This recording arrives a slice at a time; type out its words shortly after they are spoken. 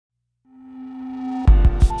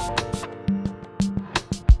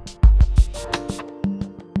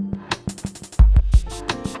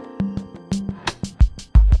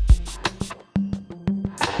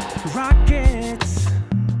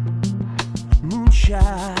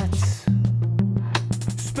shots,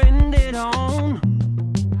 spend it on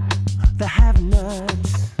the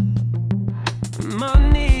have-nots.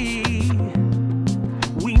 Money,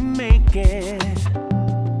 we make it.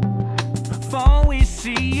 Before we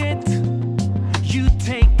see it, you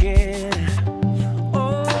take it.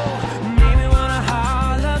 Oh, made me wanna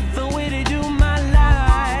holler the way they do my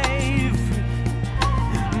life.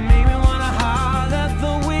 Made me wanna holler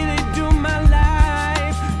the way they do my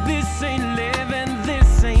life. This ain't living,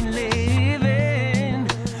 this ain't living.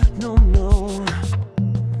 No, no,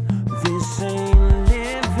 this ain't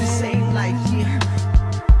living. This ain't life, yeah.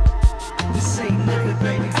 This ain't living,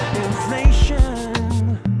 baby.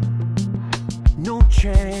 Inflation, no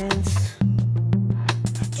chance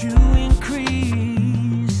to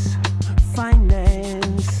increase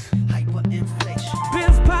finance. Hyperinflation.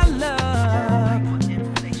 Bills pile up,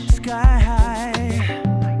 sky high.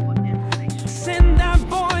 Send that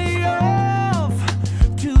boy off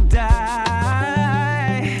to die.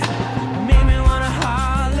 Made me wanna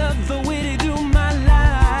holler the way they do my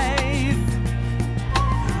life.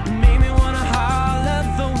 Made me wanna holler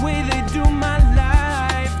the way they do my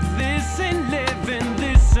life. This ain't living,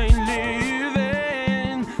 this ain't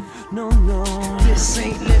living. No, no. This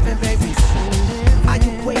ain't living, baby. I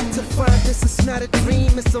ain't waiting to find this. It's not a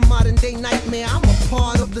dream, it's a modern day nightmare. I'm a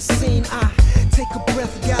part of the scene. I take a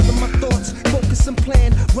breath, gather my thoughts, focus and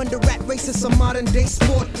plan. Run the rat race, it's a modern day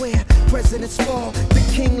sport where presidents fall, the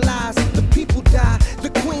king lies, the people die, the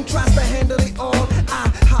queen tries to handle it all. I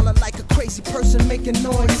holler like a crazy person making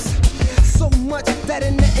noise. So much that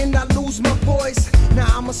in the end I lose my voice. Now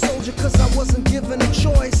I'm a soldier cause I wasn't given a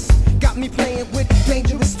choice. Got me playing with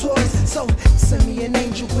dangerous toys. So send me an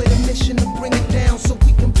angel with a mission to bring it down, so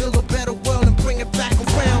we can build a better world and bring it back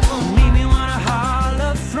around. Made me wanna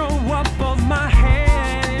holler, throw up both my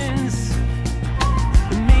hands.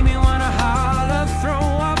 Made me wanna holler, throw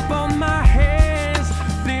up on my hands.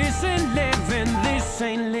 This ain't living, this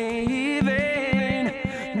ain't living.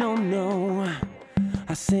 No, no,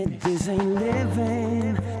 I said this ain't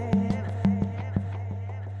living.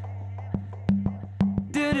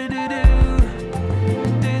 Do-do-do-do.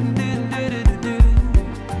 Do-do-do-do-do-do.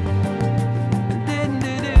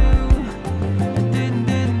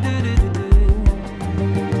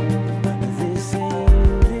 This ain't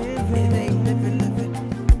living. It ain't living, living.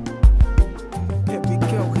 Here we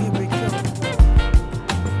go, here we go.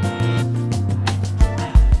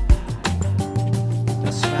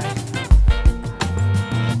 That's right.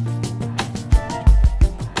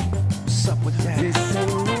 What's up with that? This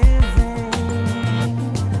ain't living.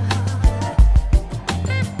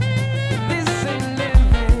 This ain't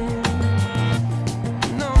living.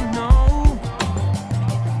 No, no.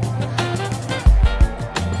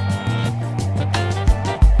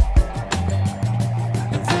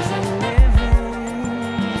 This ain't living.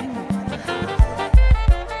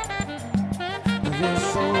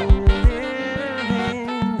 This ain't living.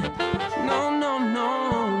 No, no, no,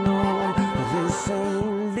 no. This ain't